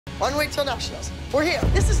One week till nationals. We're here.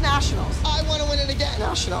 This is nationals. I want to win it again.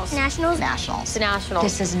 Nationals. Nationals. Nationals. Nationals.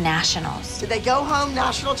 This is nationals. Did they go home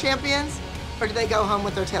national champions, or did they go home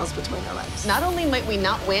with their tails between their legs? Not only might we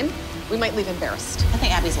not win, we might leave embarrassed. I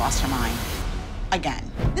think Abby's lost her mind. Again.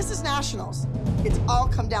 This is nationals. It's all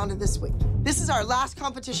come down to this week. This is our last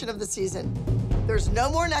competition of the season. There's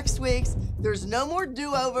no more next weeks. There's no more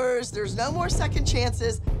do-overs. There's no more second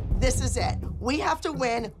chances. This is it. We have to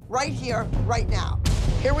win right here, right now.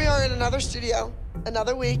 Here we are in another studio,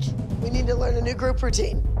 another week. We need to learn a new group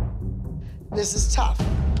routine. This is tough.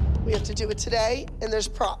 We have to do it today, and there's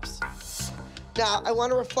props. Now, I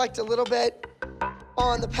want to reflect a little bit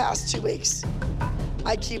on the past 2 weeks.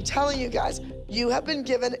 I keep telling you guys, you have been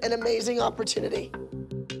given an amazing opportunity.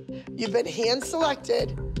 You've been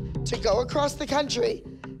hand-selected to go across the country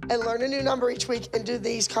and learn a new number each week and do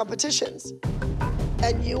these competitions.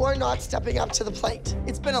 And you are not stepping up to the plate.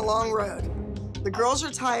 It's been a long road. The girls are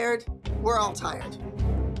tired, we're all tired.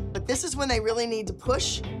 But this is when they really need to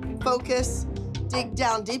push, focus, dig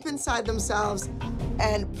down deep inside themselves,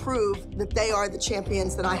 and prove that they are the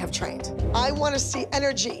champions that I have trained. I want to see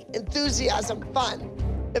energy, enthusiasm, fun.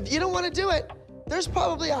 If you don't want to do it, there's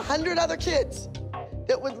probably 100 other kids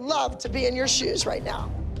that would love to be in your shoes right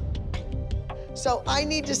now. So I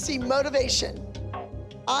need to see motivation.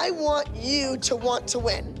 I want you to want to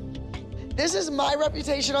win. This is my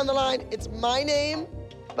reputation on the line. It's my name,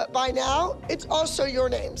 but by now, it's also your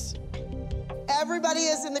names. Everybody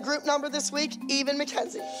is in the group number this week, even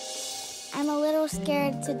Mackenzie. I'm a little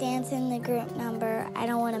scared to dance in the group number. I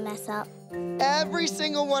don't want to mess up. Every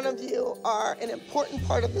single one of you are an important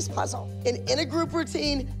part of this puzzle. And in a group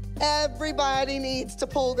routine, everybody needs to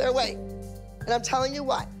pull their weight. And I'm telling you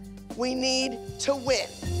what, we need to win.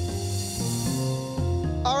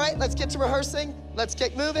 All right, let's get to rehearsing. Let's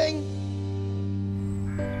get moving.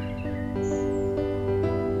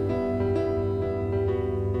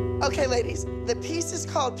 Okay, ladies, the piece is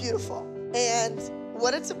called Beautiful. And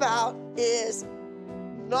what it's about is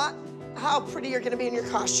not how pretty you're gonna be in your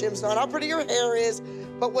costumes, not how pretty your hair is,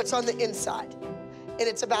 but what's on the inside. And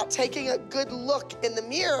it's about taking a good look in the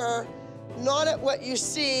mirror, not at what you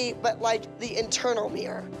see, but like the internal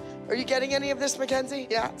mirror. Are you getting any of this, Mackenzie?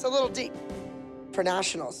 Yeah, it's a little deep. For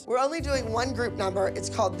nationals, we're only doing one group number. It's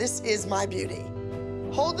called This Is My Beauty.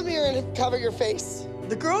 Hold the mirror and cover your face.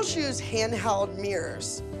 The girls use handheld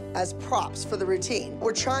mirrors as props for the routine.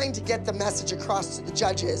 We're trying to get the message across to the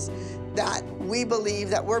judges that we believe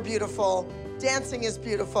that we're beautiful, dancing is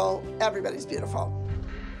beautiful, everybody's beautiful.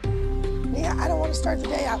 Yeah, I don't want to start the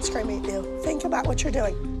day out screaming at you. Think about what you're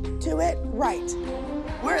doing. Do it right.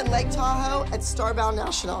 We're in Lake Tahoe at Starbound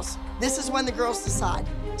Nationals. This is when the girls decide.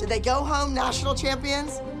 Did they go home national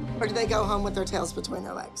champions, or did they go home with their tails between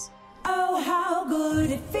their legs? Oh, how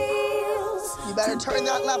good it feels. You better turn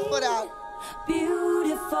that left foot out.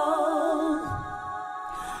 Beautiful.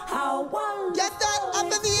 How wonderful. Get that up in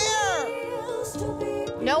the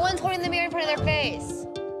air. No one's holding the mirror in front of their face.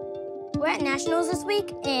 We're at nationals this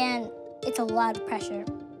week, and it's a lot of pressure.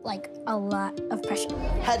 Like, a lot of pressure.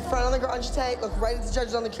 Head front on the garage tape, look right at the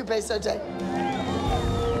judges on the coupe saute.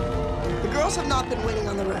 The girls have not been winning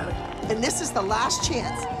on the road, and this is the last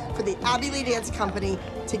chance for the Abby Lee Dance Company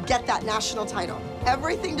to get that national title.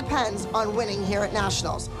 Everything depends on winning here at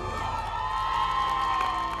nationals.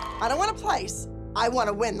 I don't want to place, I want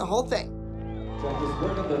to win the whole thing. Practice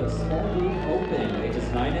work of the small group open, ages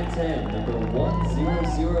 9 and 10, number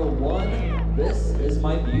 1001. This is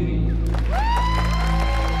My Beauty.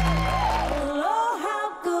 Oh,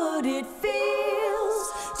 how good it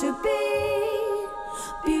feels to be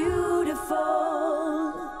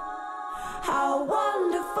beautiful. How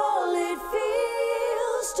wonderful it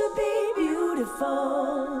feels to be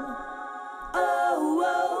beautiful. Oh,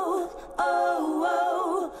 oh, oh,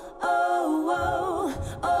 oh, oh, oh,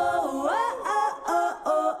 oh, oh, oh,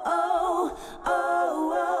 oh, oh, oh,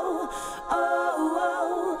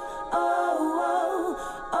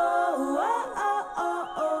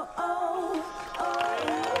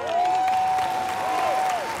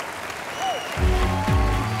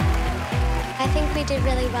 I think we did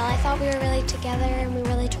really well. I thought we were really together and we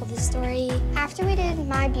really told the story. After we did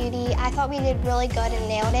My Beauty, I thought we did really good and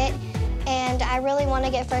nailed it. And I really want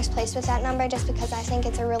to get first place with that number just because I think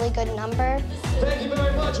it's a really good number. Thank you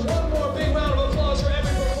very much. One more big round of applause for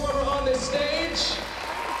every performer on this stage.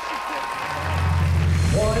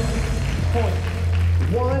 1 point.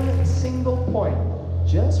 One single point.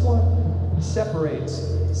 Just one separates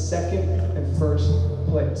second and first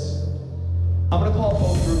place. I'm going to call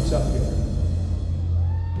both groups up here.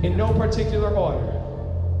 In no particular order.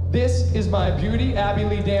 This is My Beauty, Abby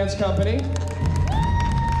Lee Dance Company.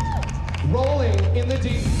 Rolling in the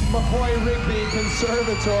deep, McCoy-Rigby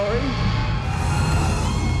Conservatory.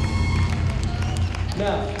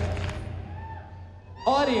 Now,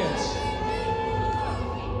 audience,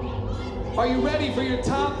 are you ready for your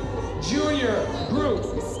top junior group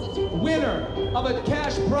winner of a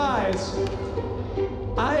cash prize?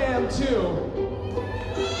 I am too.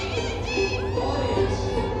 Audience,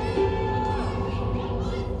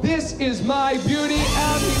 this is My Beauty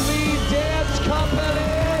Abby Lee Dance Company,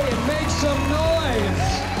 and make some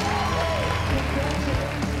noise.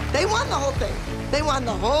 They won the whole thing. They won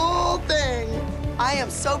the whole thing. I am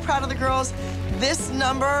so proud of the girls. This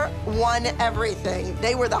number won everything.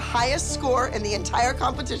 They were the highest score in the entire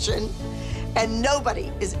competition, and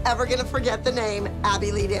nobody is ever gonna forget the name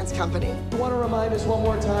Abby Lee Dance Company. You wanna remind us one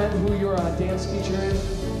more time who your dance teacher is?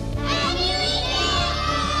 Abby Lee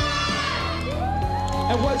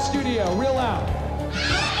And what studio? Real loud.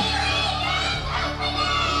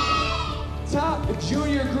 Top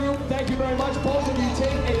junior group, thank you very much. Both of you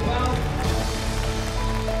take a bow.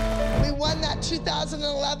 We won that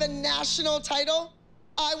 2011 national title.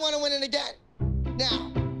 I want to win it again.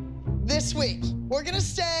 Now, this week, we're gonna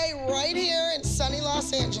stay right here in sunny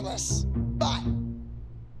Los Angeles, but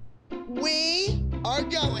we are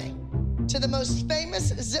going to the most famous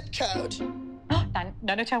zip code.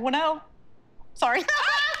 90210. Sorry.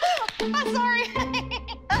 I'm sorry.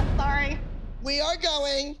 Sorry. We are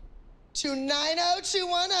going to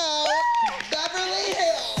 90210 Beverly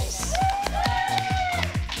Hills.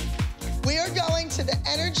 We are going to the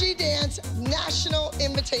Energy Dance National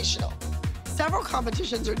Invitational. Several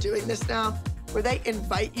competitions are doing this now, where they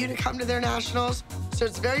invite you to come to their nationals. So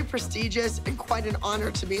it's very prestigious and quite an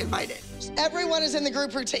honor to be invited. Everyone is in the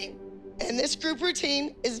group routine, and this group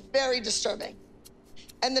routine is very disturbing.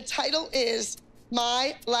 And the title is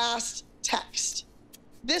My Last Text.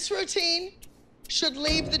 This routine should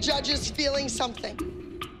leave the judges feeling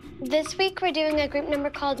something. This week we're doing a group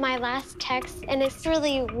number called My Last Text, and it's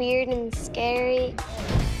really weird and scary.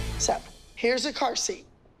 So here's a car seat.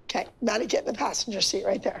 Okay, Maddie, get in the passenger seat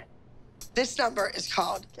right there. This number is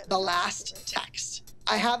called The Last Text.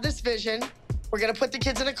 I have this vision. We're gonna put the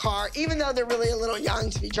kids in a car, even though they're really a little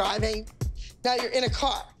young to be driving. Now you're in a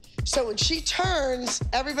car. So when she turns,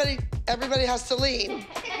 everybody has to lean.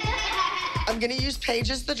 I'm gonna use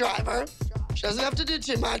Paige as the driver. She doesn't have to do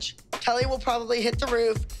too much. Kelly will probably hit the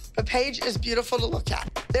roof, but Paige is beautiful to look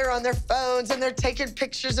at. They're on their phones and they're taking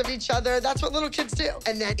pictures of each other. That's what little kids do.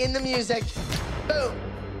 And then in the music, boom,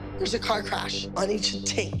 there's a car crash on each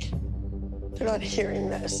tink. They're not hearing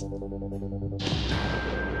this.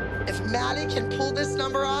 If Maddie can pull this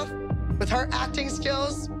number off with her acting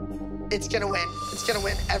skills, it's gonna win. It's gonna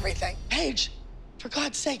win everything. Paige, for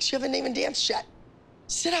God's sakes, you haven't even danced yet.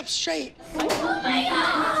 Sit up straight. Oh my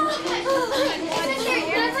God!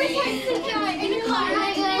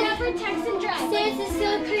 Never text and drive. This is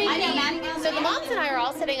so crazy. I know, Maddie. So the moms and I are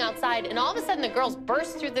all sitting outside, and all of a sudden the girls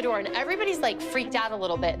burst through the door, and everybody's like freaked out a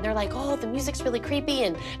little bit. And they're like, oh, the music's really creepy,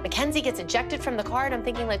 and Mackenzie gets ejected from the car, and I'm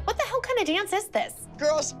thinking, like, what the hell kind of dance is this?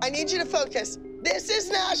 Girls, I need you to focus. This is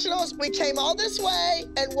nationals. We came all this way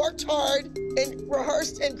and worked hard and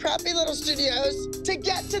rehearsed in crappy little studios to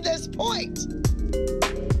get to this point.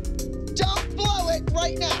 Don't blow it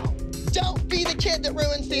right now. Don't be the kid that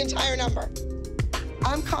ruins the entire number.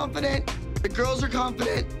 I'm confident, the girls are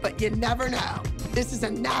confident, but you never know. This is a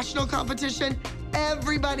national competition.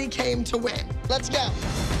 Everybody came to win. Let's go.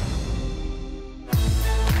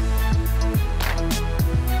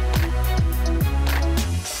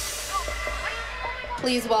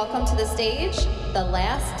 Please welcome to the stage, The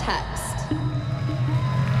Last Text.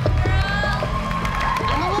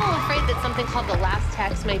 I'm a little afraid that something called The Last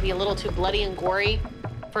Text may be a little too bloody and gory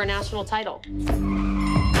for a national title.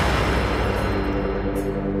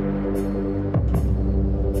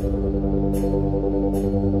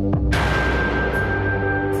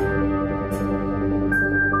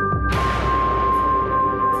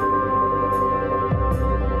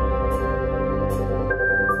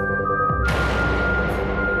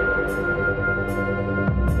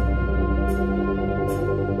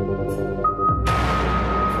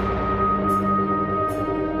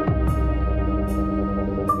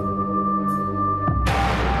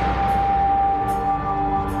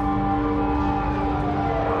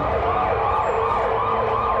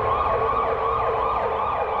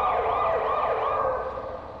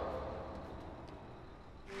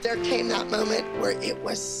 There came that moment where it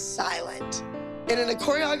was silent. And in a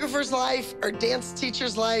choreographer's life or dance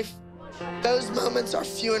teacher's life, those moments are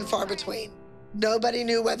few and far between. Nobody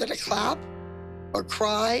knew whether to clap or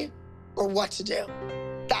cry or what to do.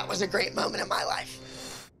 That was a great moment in my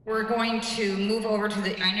life. We're going to move over to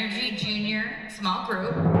the Energy Junior small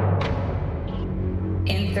group.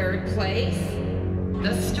 In third place,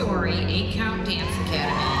 The Story 8-Count Dance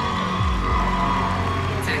Academy.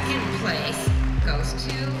 Second place goes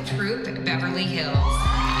to Troop Beverly Hills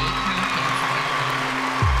 8-Count Dance Academy.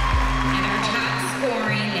 And our top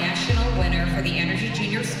scoring national winner for the Energy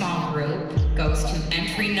Junior small group goes to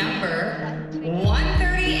entry number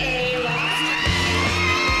 130A, Lost.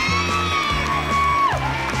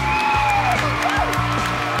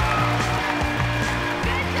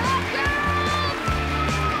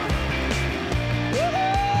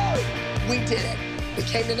 We did it. We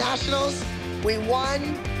came to nationals. We won.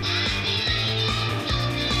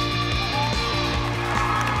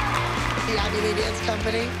 The Ivy League Dance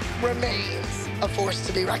Company remains a force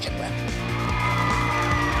to be reckoned with.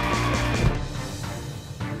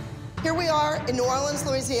 Here we are in New Orleans,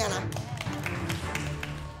 Louisiana,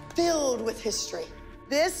 filled with history.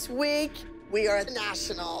 This week, we are at the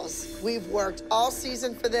nationals. We've worked all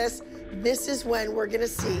season for this. This is when we're gonna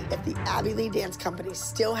see if the Ivy League Dance Company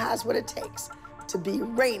still has what it takes to be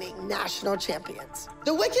reigning national champions.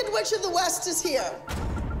 The Wicked Witch of the West is here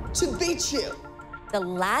to beat you. The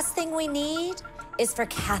last thing we need is for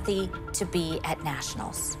Kathy to be at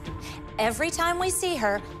nationals. Every time we see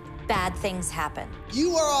her, bad things happen.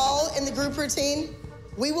 You are all in the group routine.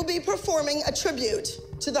 We will be performing a tribute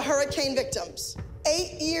to the hurricane victims.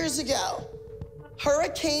 8 years ago,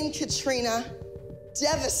 Hurricane Katrina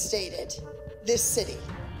devastated this city.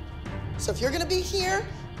 So if you're gonna be here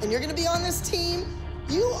and you're gonna be on this team,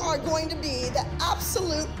 you are going to be the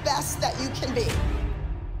absolute best that you can be.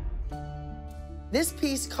 This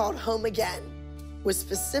piece called Home Again was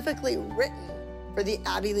specifically written for the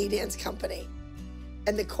Ivy League Dance Company.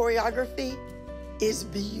 And the choreography is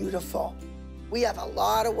beautiful. We have a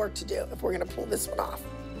lot of work to do if we're gonna pull this one off.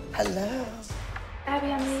 Hello.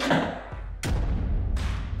 Abby, I'm leaving.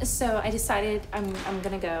 So I decided I'm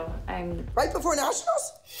gonna go. Right before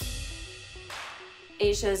nationals?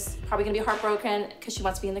 Asia's probably gonna be heartbroken because she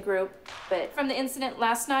wants to be in the group. But from the incident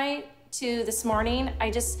last night to this morning,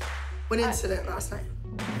 What incident last night?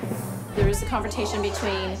 There was a confrontation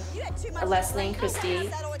between Leslie and Christy.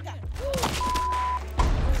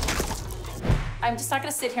 I'm just not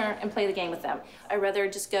gonna sit here and play the game with them. I'd rather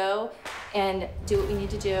just go and do what we need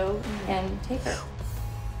to do and take her.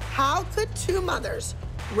 How could two mothers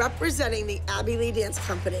representing the Ivy League Dance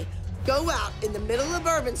Company go out in the middle of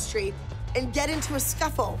Bourbon Street and get into a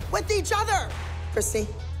scuffle with each other? Christy,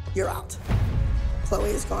 you're out. Chloe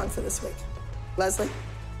is gone for this week. Leslie,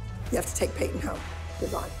 you have to take Peyton home. You're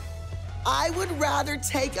gone. I would rather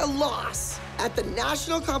take a loss at the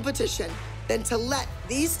national competition than to let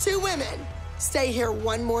these two women stay here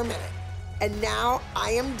one more minute. And now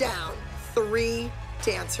I am down 3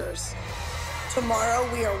 dancers. Tomorrow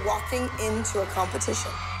we are walking into a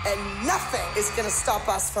competition and nothing is gonna stop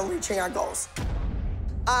us from reaching our goals.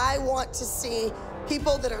 I want to see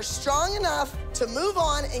people that are strong enough to move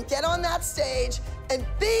on and get on that stage and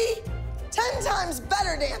be 10 times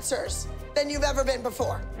better dancers than you've ever been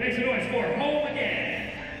before. Make some noise for Home Again.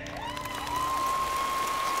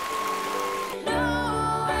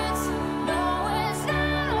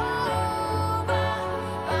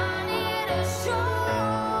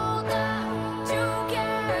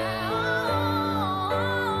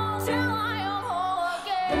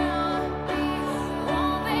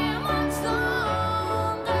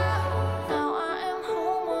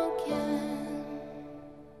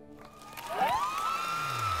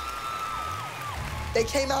 They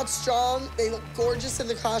came out strong. They looked gorgeous in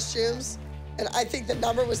the costumes. And I think the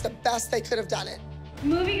number was the best they could have done it.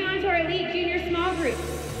 Moving on to our Elite Junior small group.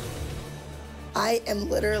 I am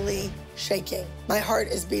literally shaking. My heart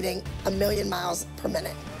is beating 1,000,000 miles per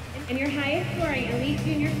minute. And your highest scoring Elite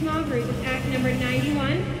Junior small group is act number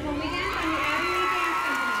 91, Home Again from the Ivy League Dance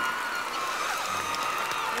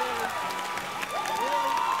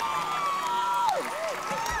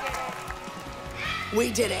Company. We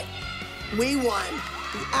did it. We won.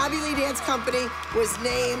 The Ivy League Dance Company was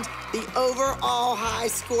named the overall high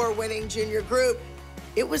score winning junior group.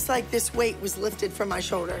 It was like this weight was lifted from my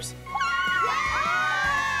shoulders.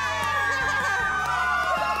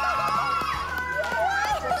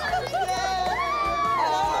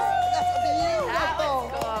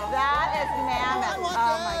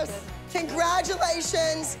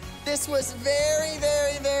 Congratulations. This was very,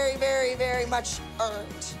 very, very, very, very much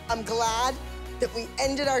earned. I'm glad that we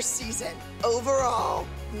ended our season overall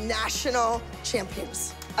national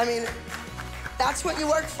champions. I mean, that's what you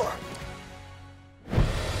work for.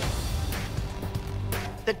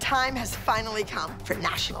 The time has finally come for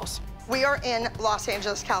nationals. We are in Los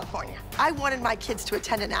Angeles, California. I wanted my kids to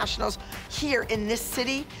attend a nationals here in this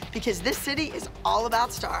city because this city is all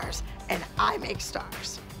about stars, and I make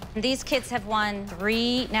stars. These kids have won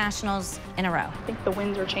 3 nationals in a row. I think the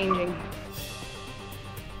winds are changing.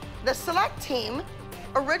 The select team,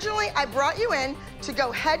 originally I brought you in to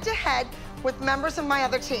go head-to-head with members of my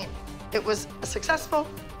other team. It was a successful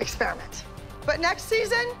experiment. But next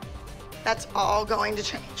season, that's all going to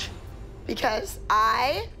change because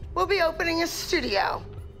I will be opening a studio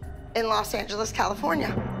in Los Angeles,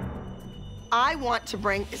 California. I want to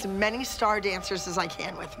bring as many star dancers as I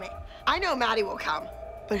can with me. I know Maddie will come,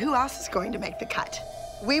 but who else is going to make the cut?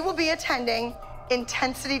 We will be attending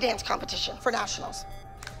intensity dance competition for nationals.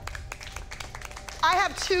 I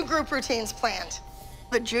have 2 group routines planned.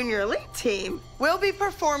 The junior elite team will be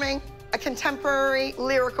performing a contemporary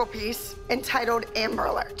lyrical piece entitled Amber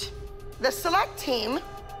Alert. The select team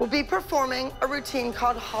will be performing a routine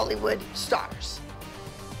called Hollywood Stars.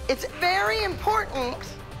 It's very important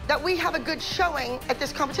that we have a good showing at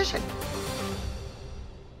this competition.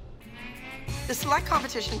 The select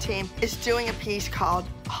competition team is doing a piece called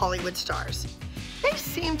Hollywood Stars. They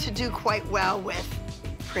seem to do quite well with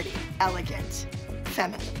pretty, elegant,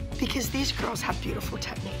 feminine, because these girls have beautiful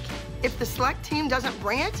technique. If the select team doesn't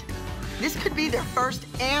bring it, this could be their first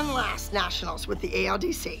and last nationals with the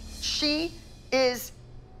AUDC. She is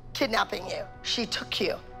kidnapping you. She took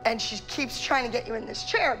you, and she keeps trying to get you in this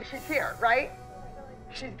chair, but she's here, right?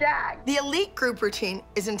 She's gagged. The elite group routine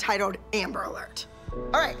is entitled Amber Alert.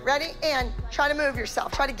 All right, ready? And try to move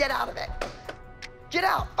yourself. Try to get out of it. Get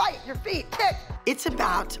out, fight, your feet, kick. It's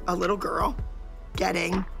about a little girl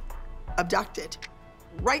getting abducted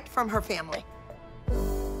right from her family.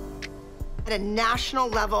 At a national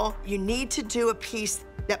level, you need to do a piece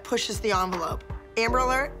that pushes the envelope. Amber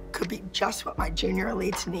Alert could be just what my junior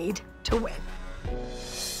elites need to win.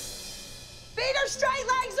 Feet are straight,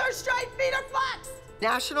 legs are straight, feet are flexed.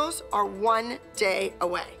 Nationals are 1 day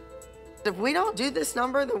away. If we don't do this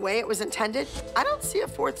number the way it was intended, I don't see a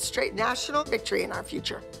 4th straight national victory in our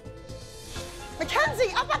future.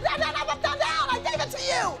 Mackenzie, up, up, down, down, up, up, down, down. I gave it to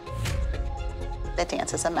you. That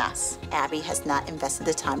dance is a mess. Abby has not invested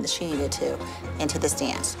the time that she needed to into this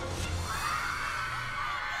dance.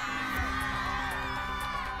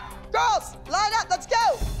 Girls, line up, let's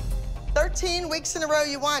go. 13 weeks in a row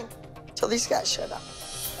you won, till these guys showed up.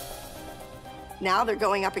 Now they're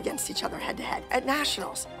going up against each other head-to-head at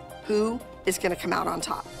nationals. Who is gonna come out on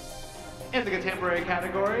top? In the contemporary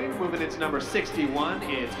category, moving into number 61,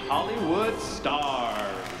 is Hollywood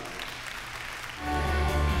Stars.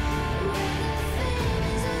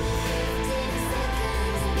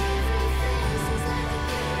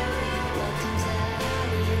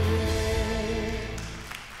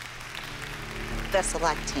 The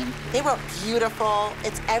select team, they were beautiful.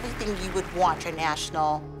 It's everything you would want your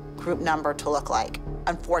national group number to look like,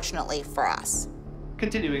 unfortunately for us.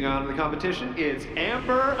 Continuing on in the competition is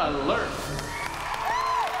Amber Alert.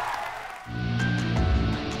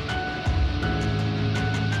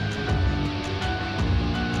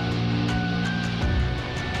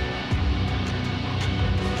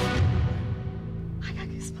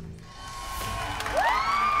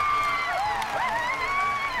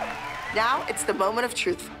 Now it's the moment of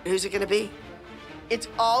truth. Who's it gonna be? It's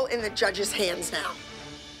all in the judges' hands now.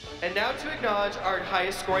 And now to acknowledge our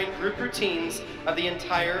highest scoring group routines of the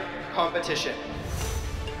entire competition.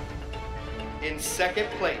 In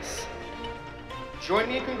 2nd place, join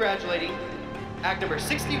me in congratulating act number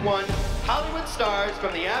 61, Hollywood Stars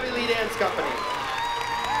from the Abby Lee Dance Company.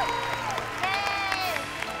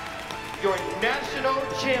 Your national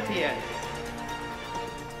champion.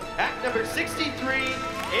 Act number 63,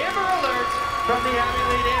 Amber Alert from the Abby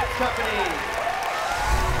Lee Dance Company.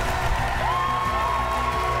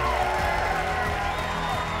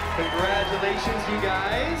 Congratulations, you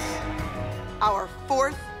guys. Our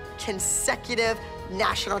 4th consecutive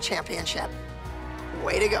national championship.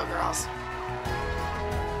 Way to go, girls.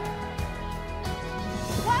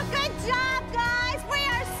 Well, good job, guys. We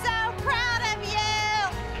are so proud of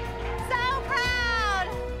you. So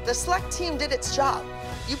proud. The select team did its job.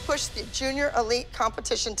 You pushed the junior elite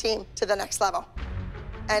competition team to the next level.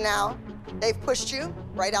 And now they've pushed you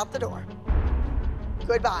right out the door.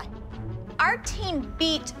 Goodbye. Our team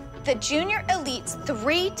beat the junior elites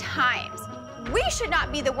 3 times. We should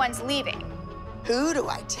not be the ones leaving. Who do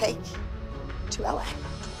I take to LA?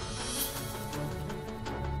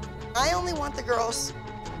 I only want the girls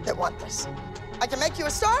that want this. I can make you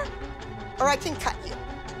a star, or I can cut you.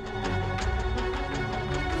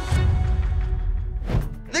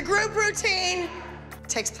 The group routine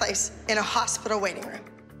takes place in a hospital waiting room.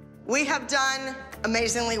 We have done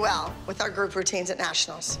amazingly well with our group routines at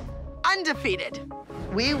Nationals. Undefeated.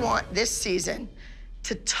 We want this season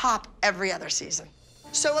to top every other season.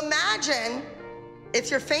 So imagine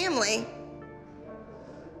if your family,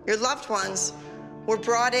 your loved ones, were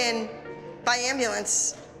brought in by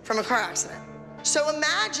ambulance from a car accident. So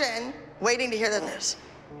imagine waiting to hear the news.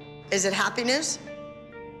 Is it happy news?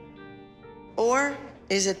 Or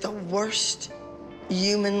is it the worst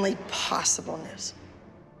humanly possible news?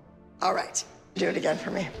 All right, do it again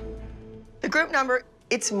for me. The group number,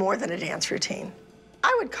 it's more than a dance routine.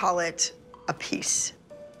 I would call it a piece.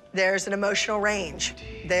 There's an emotional range.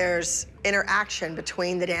 There's interaction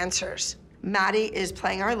between the dancers. Maddie is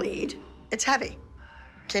playing our lead. It's heavy.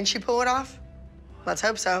 Can she pull it off? Let's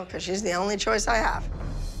hope so, because she's the only choice I have.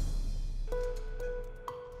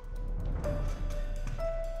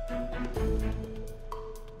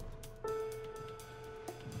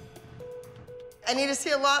 I need to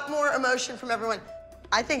see a lot more emotion from everyone.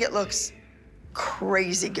 I think it looks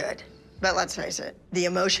crazy good, but let's face it, the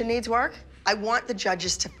emotion needs work. I want the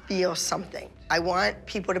judges to feel something. I want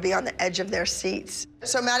people to be on the edge of their seats.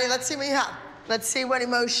 So Maddie, let's see what you have. Let's see what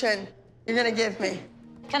emotion you're gonna give me.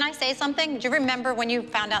 Can I say something? Do you remember when you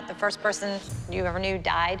found out the first person you ever knew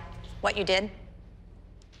died, what you did?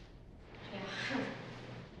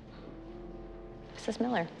 Mrs.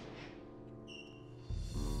 Miller.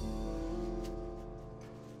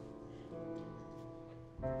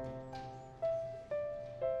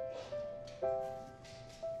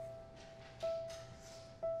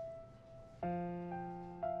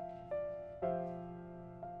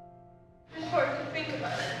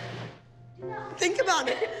 Think about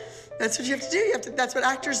it. That's what you have to do. That's what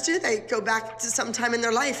actors do. They go back to some time in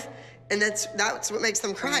their life, and that's what makes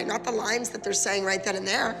them cry, not the lines that they're saying right then and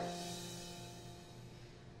there.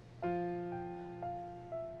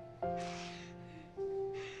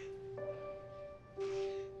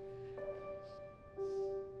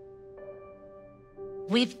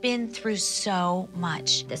 We've been through so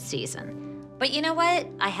much this season. But you know what?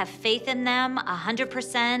 I have faith in them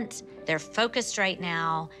 100%. They're focused right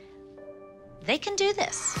now. They can do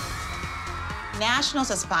this.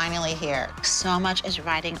 Nationals is finally here. So much is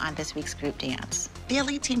riding on this week's group dance. The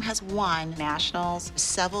elite team has won Nationals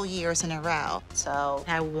several years in a row, so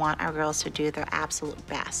I want our girls to do their absolute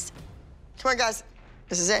best. Come on, guys.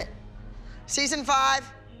 This is it. Season 5,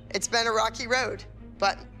 it's been a rocky road,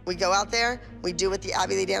 but we go out there, we do what the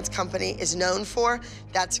Abbey Lee Dance Company is known for.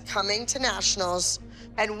 That's coming to Nationals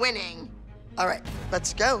and winning. All right,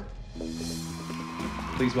 let's go.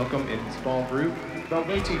 Please welcome in small group, the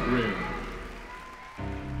waiting room.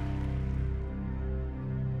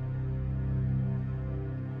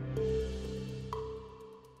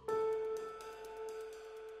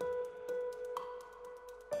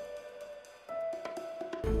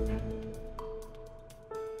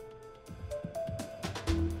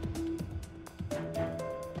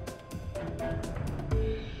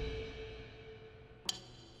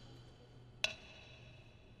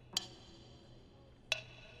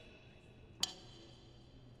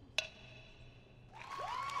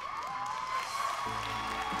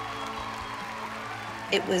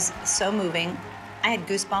 It was so moving. I had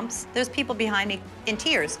goosebumps. There was people behind me in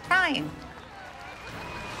tears, crying.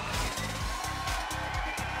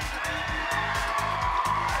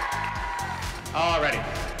 Alrighty.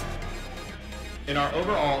 In our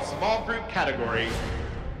overall small group category,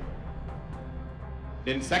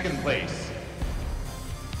 in second place,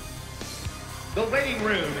 the Waiting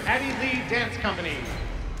Room, Abbey Lee Dance Company.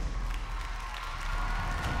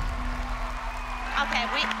 Okay,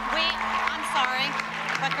 I'm sorry,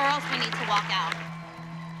 but girls, we need to walk out.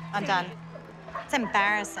 I'm done. It's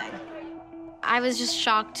embarrassing. I was just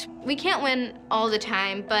shocked. We can't win all the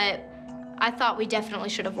time, but I thought we definitely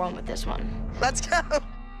should have won with this one. Let's go.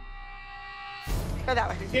 Go that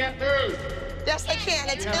way. You can't lose. Yes, they can.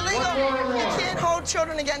 It's illegal. You can't hold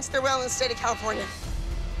children against their will in the state of California.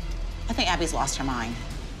 I think Abby's lost her mind.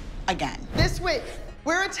 Again. This week,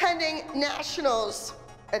 we're attending Nationals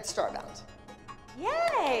at Starbound.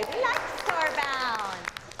 Yay, we like Starbound.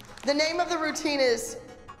 The name of the routine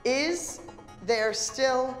is There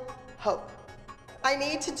Still Hope? I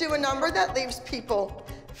need to do a number that leaves people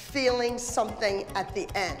feeling something at the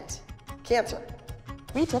end. Cancer.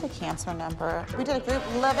 We did a cancer number. We did a group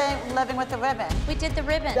living with the ribbon. We did the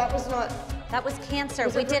ribbon. That was not. That was cancer.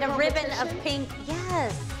 Was We it did for a ribbon of competition? pink.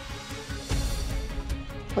 Yes.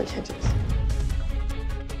 We can't do this.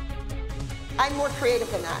 I'm more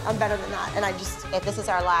creative than that. I'm better than that. And I just. If this is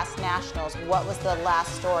our last Nationals, what was the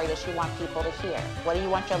last story that you want people to hear? What do you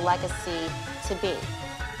want your legacy to be?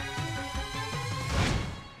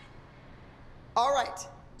 All right.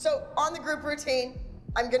 So on the group routine,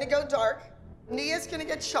 I'm gonna go dark. Nia's gonna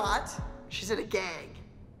get shot. She's in a gang.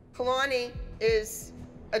 Kalani is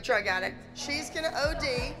a drug addict. She's gonna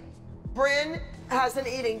OD. Bryn has an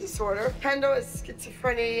eating disorder. Kendall is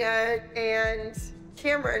schizophrenia, and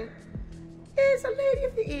Cameron is a lady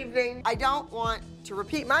of the evening. I don't want to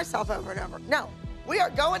repeat myself over and over. No, we are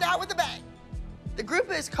going out with a bang. The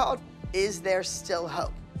group is called Is There Still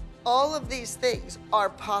Hope? All of these things are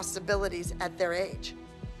possibilities at their age.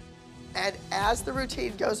 And as the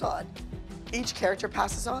routine goes on, each character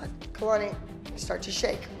passes on. Kalani, you start to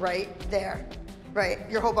shake right there. Right,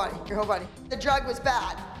 your whole body, your whole body. The drug was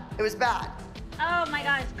bad. It was bad. Oh my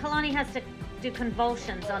gosh, Kalani has to do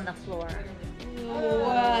convulsions on the floor.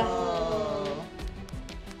 Whoa.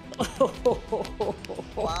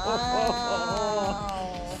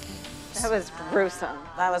 Wow. That was gruesome.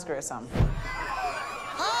 That was gruesome.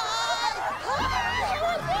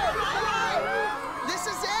 This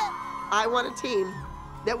is it. I want a team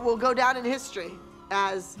that will go down in history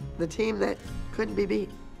as the team that couldn't be beat.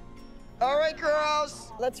 All right,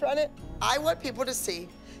 girls, let's run it. I want people to see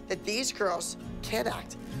that these girls can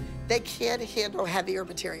act. They can handle heavier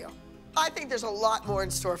material. I think there's a lot more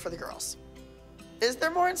in store for the girls. Is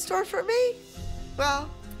there more in store for me? Well,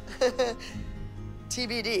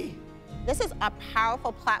 TBD. This is a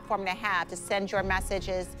powerful platform to have to send your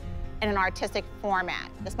messages in an artistic format.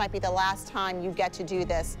 This might be the last time you get to do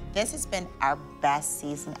this. This has been our best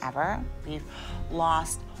season ever. We've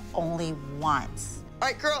lost only once. All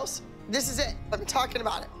right, girls, this is it. I've been talking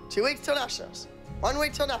about it. 2 weeks till Nationals. 1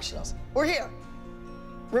 week till Nationals. We're here.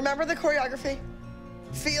 Remember the choreography,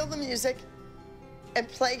 feel the music, and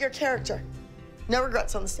play your character. No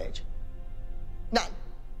regrets on the stage. None.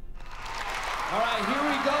 All right, here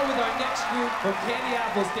we go with our next group from Candy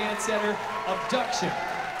Apple's Dance Center, Abduction.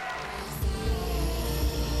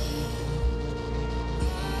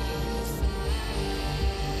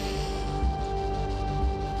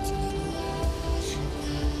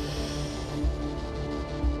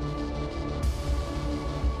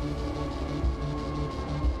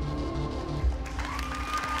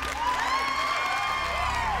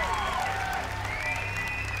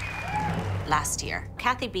 Last year,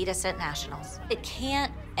 Kathy beat us at Nationals. It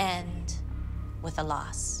can't end with a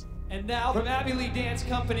loss. And now from Abby Lee Dance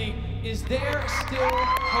Company, Is There Still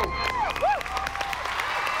Hope?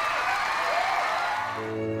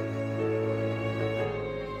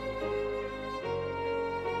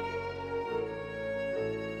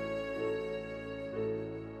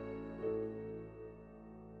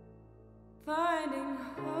 Finding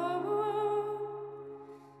hope,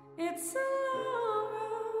 it's a long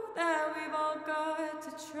road that we've all got to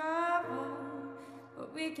travel, but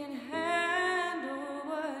we can handle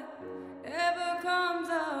whatever comes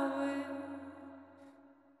our way.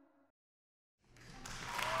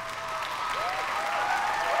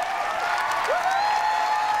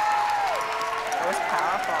 That was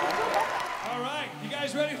powerful. All right, you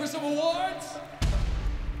guys ready for some awards?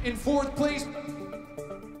 In 4th place,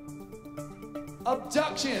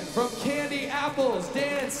 Abduction from Candy Apple's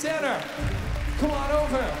Dance Center. Come on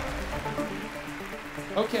over.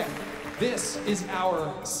 Okay, this is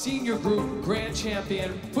our senior group grand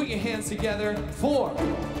champion. Put your hands together for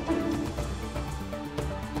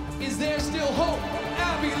Is There Still Hope?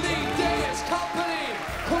 Abby Lee Dance Company.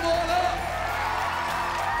 Come on up.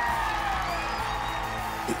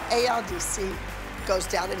 The AUDC goes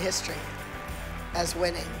down in history as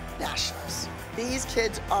winning Nationals. These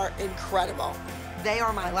kids are incredible. They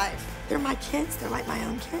are my life. They're my kids. They're like my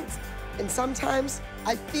own kids. And sometimes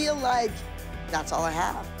I feel like that's all I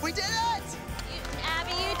have. We did it!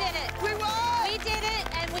 Abby, you did it. We won! We did it,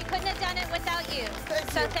 and we couldn't have done it without you.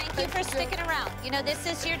 Thank you for sticking around. You know, this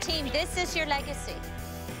is your team. This is your legacy.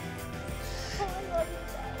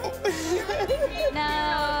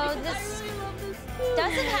 No, this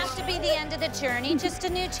doesn't have to be the end of the journey, just a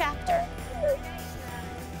new chapter.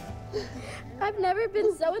 I've never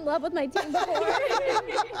been so in love with my team before.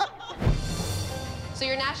 So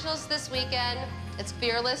your Nationals this weekend, it's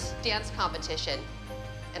Fearless Dance Competition.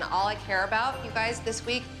 And all I care about, you guys, this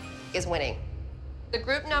week is winning. The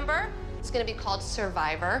group number is gonna be called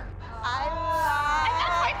Survivor. And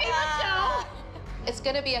that's my favorite show. It's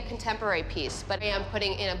gonna be a contemporary piece, but I am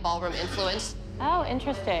putting in a ballroom influence. Oh,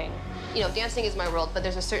 interesting. You know, dancing is my world, but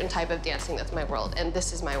there's a certain type of dancing that's my world, and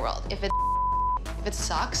this is my world. If it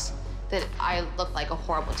sucks, then I look like a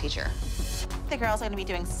horrible teacher. The girls are gonna be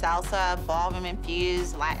doing salsa,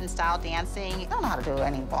 ballroom-infused, Latin-style dancing. I don't know how to do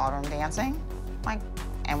any ballroom dancing.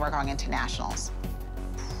 And we're going into Nationals.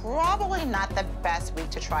 Probably not the best week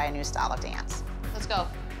to try a new style of dance. Let's go.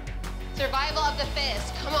 Survival of the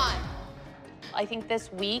fittest, come on. I think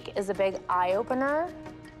this week is a big eye-opener.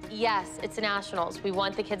 Yes, it's nationals. We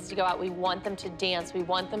want the kids to go out. We want them to dance. We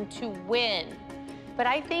want them to win. But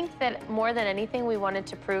I think that more than anything, we wanted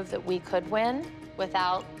to prove that we could win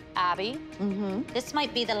without Abby. This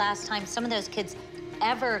might be the last time some of those kids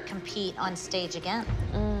ever compete on stage again.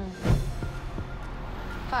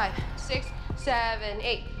 5, 6, 7,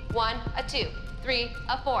 8. 1, a 2, 3,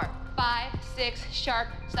 a 4, 5, 6, sharp,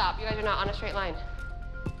 stop. You guys are not on a straight line.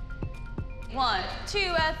 1,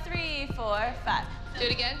 2, 3, 4, 5. Do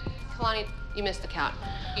it again. Kalani, you missed the count.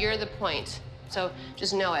 You're the point, so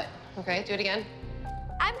just know it, okay? Do it again.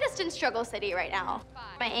 I'm just in struggle city right now.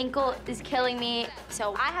 My ankle is killing me,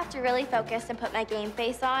 so I have to really focus and put my game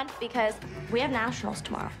face on because we have nationals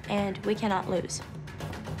tomorrow, and we cannot lose.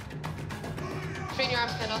 Straighten your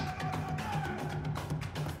arms, Kendall.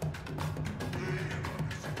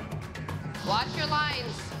 Watch your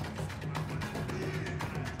lines.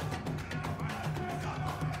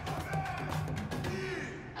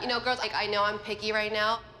 You know, girls, like, I know I'm picky right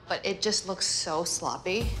now, but it just looks so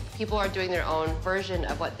sloppy. People are doing their own version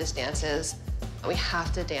of what this dance is. We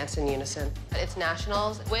have to dance in unison. It's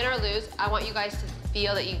nationals. Win or lose, I want you guys to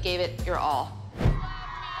feel that you gave it your all.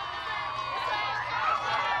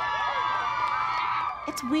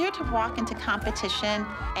 It's weird to walk into competition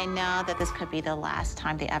and know that this could be the last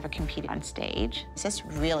time they ever competed on stage. This is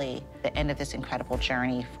really the end of this incredible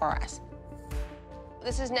journey for us.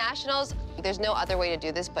 This is nationals. There's no other way to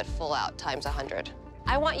do this but full out times 100.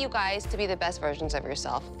 I want you guys to be the best versions of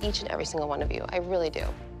yourself, each and every single one of you. I really do.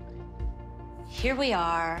 Here we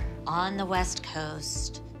are on the West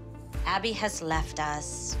Coast. Abby has left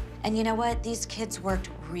us. And you know what? These kids worked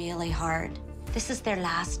really hard. This is their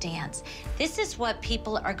last dance. This is what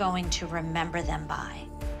people are going to remember them by.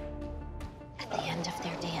 At the end of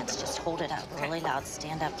their dance, just hold it up really loud,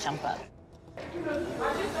 stand up, jump up.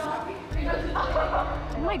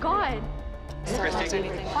 Oh my God. Christy?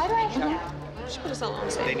 Why do I have Just put us all on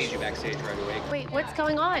stage. They need you backstage right away. Wait, what's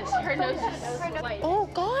going on? Her nose is white. Oh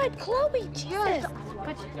God, Chloe, Jesus.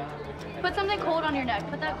 Put something cold on your neck.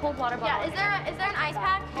 Put that cold water bottle. Yeah, is there an ice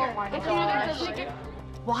pack? Here.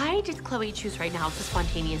 Why did Chloe choose right now to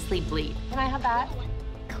spontaneously bleed? Can I have that?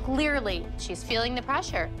 Clearly, she's feeling the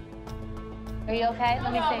pressure. Are you okay?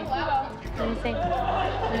 Let me see. Let me see.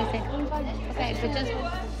 Let me see. Okay, but just...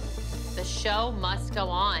 The show must go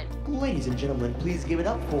on. Ladies and gentlemen, please give it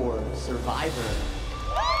up for Survivor.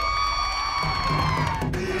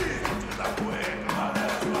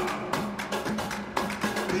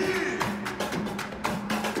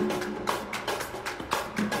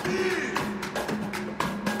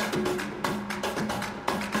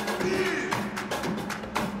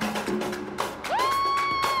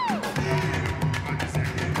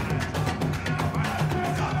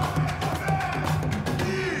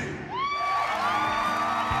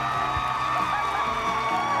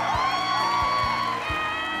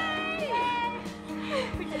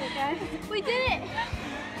 We did it!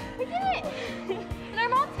 We did it! And our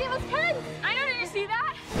moms gave us 10! I know, did you see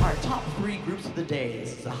that? Our top 3 groups of the day.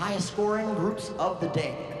 This is the highest scoring groups of the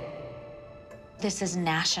day. This is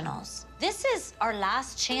nationals. This is our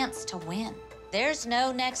last chance to win. There's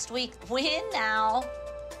no next week. Win now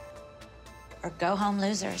or go home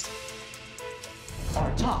losers.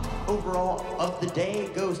 Our top overall of the day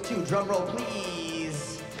goes to, drumroll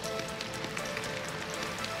please,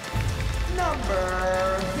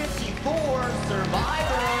 number 54,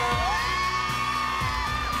 Survivor.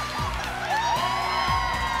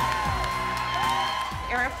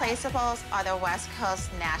 Irreplaceables are the West Coast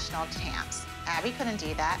national champs. Abby couldn't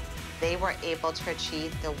do that. They were able to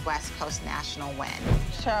achieve the West Coast national win.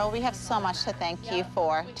 Cheryl, we have so much to thank you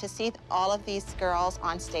for. To see all of these girls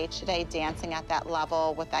on stage today dancing at that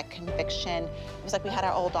level with that conviction, it was like we had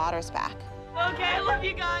our old daughters back. Okay, I love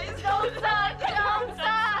you guys. Don't suck! Don't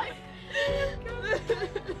suck!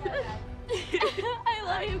 I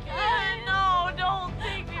love you guys. No, don't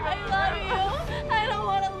take me. I love you. I don't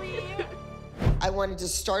want to leave. I wanted to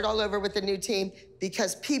start all over with a new team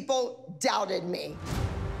because people doubted me.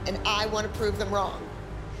 And I want to prove them wrong.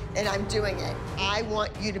 And I'm doing it. I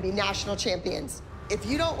want you to be national champions. If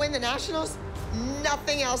you don't win the nationals,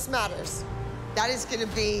 nothing else matters. That is going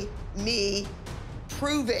to be me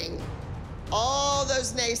proving all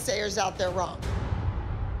those naysayers out there wrong.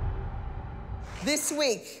 This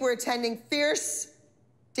week, we're attending Fierce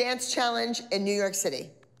Dance Challenge in New York City.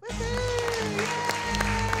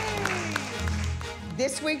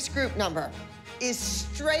 This week's group number is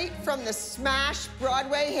straight from the smash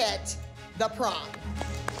Broadway hit, The Prom.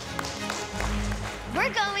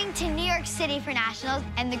 We're going to New York City for nationals,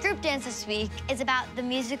 and the group dance this week is about the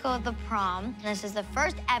musical The Prom. This is the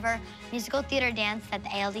first ever musical theater dance that the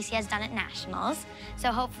ALDC has done at nationals. So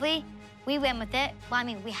hopefully we win with it. Well, I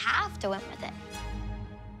mean, we have to win with it.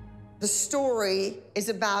 The story is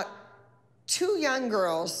about two young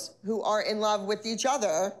girls who are in love with each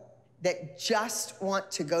other that just want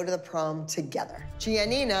to go to the prom together.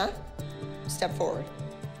 Giannina, step forward.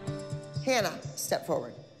 Hannah, step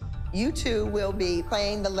forward. You two will be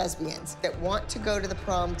playing the lesbians that want to go to the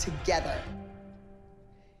prom together.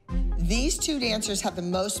 These two dancers have the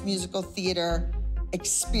most musical theater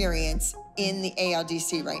experience in the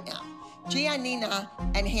ALDC right now. Giannina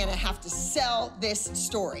and Hannah have to sell this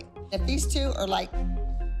story. If these two are like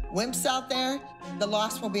wimps out there, the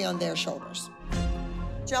loss will be on their shoulders.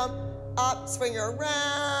 Jump up, swing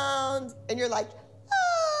around, and you're like,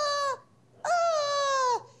 ah,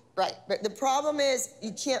 ah. Right, but the problem is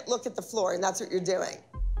you can't look at the floor, and that's what you're doing.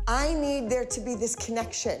 I need there to be this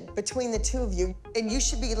connection between the two of you, and you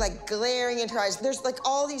should be like glaring into her eyes. There's like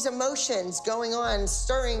all these emotions going on,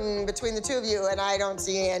 stirring between the two of you, and I don't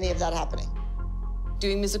see any of that happening.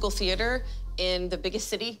 Doing musical theater in the biggest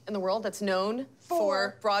city in the world that's known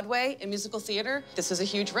for Broadway and musical theater, this is a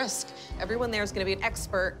huge risk. Everyone there is going to be an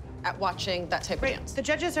expert at watching that type of dance. The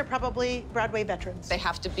judges are probably Broadway veterans. They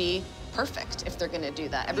have to be perfect if they're going to do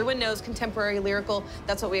that. Everyone knows contemporary, lyrical,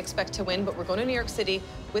 that's what we expect to win, but we're going to New York City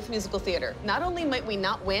with musical theater. Not only might we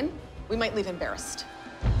not win, we might leave embarrassed.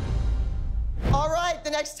 All right,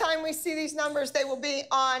 the next time we see these numbers, they will be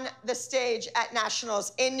on the stage at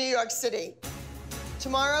Nationals in New York City.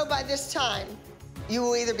 Tomorrow, by this time, you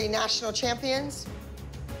will either be national champions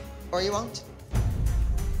or you won't.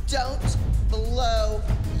 Don't blow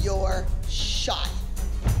your shot.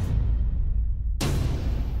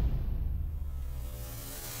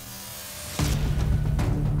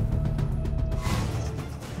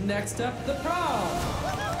 Next up, the prom.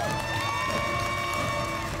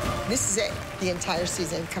 This is it. The entire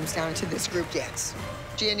season comes down to this group dance.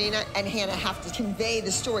 Giannina and Hannah have to convey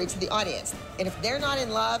the story to the audience. And if they're not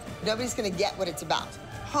in love, nobody's gonna get what it's about.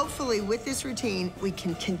 Hopefully, with this routine, we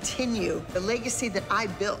can continue the legacy that I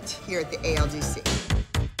built here at the ALDC.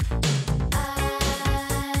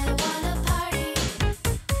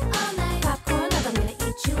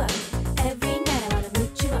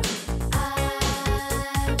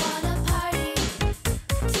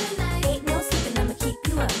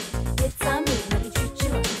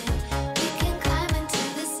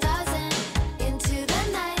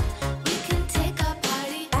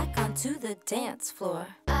 Dance floor.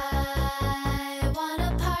 I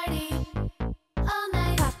wanna party all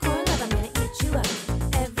night. Popcorn love, I'm gonna eat you up.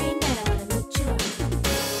 Every night I wanna meet you up.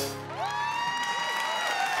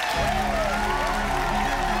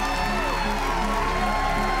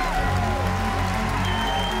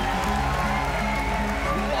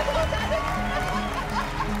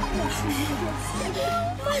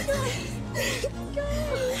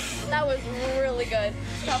 That was really good.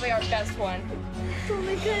 Probably our best one. Oh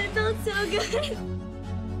my god, it felt so good.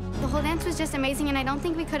 The whole dance was just amazing, and I don't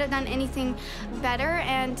think we could have done anything better,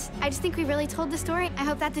 and I just think we really told the story. I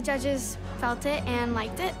hope that the judges felt it and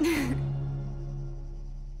liked it.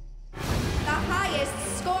 The highest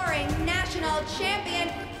scoring national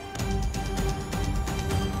champion.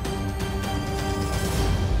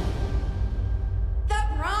 The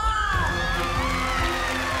Prom!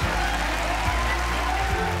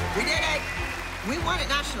 We did it! We won at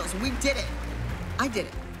Nationals. We did it. I did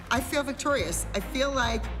it. I feel victorious. I feel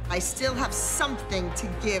like I still have something to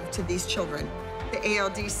give to these children. The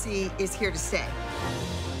ALDC is here to stay.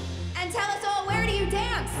 And tell us all, where do you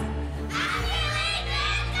dance?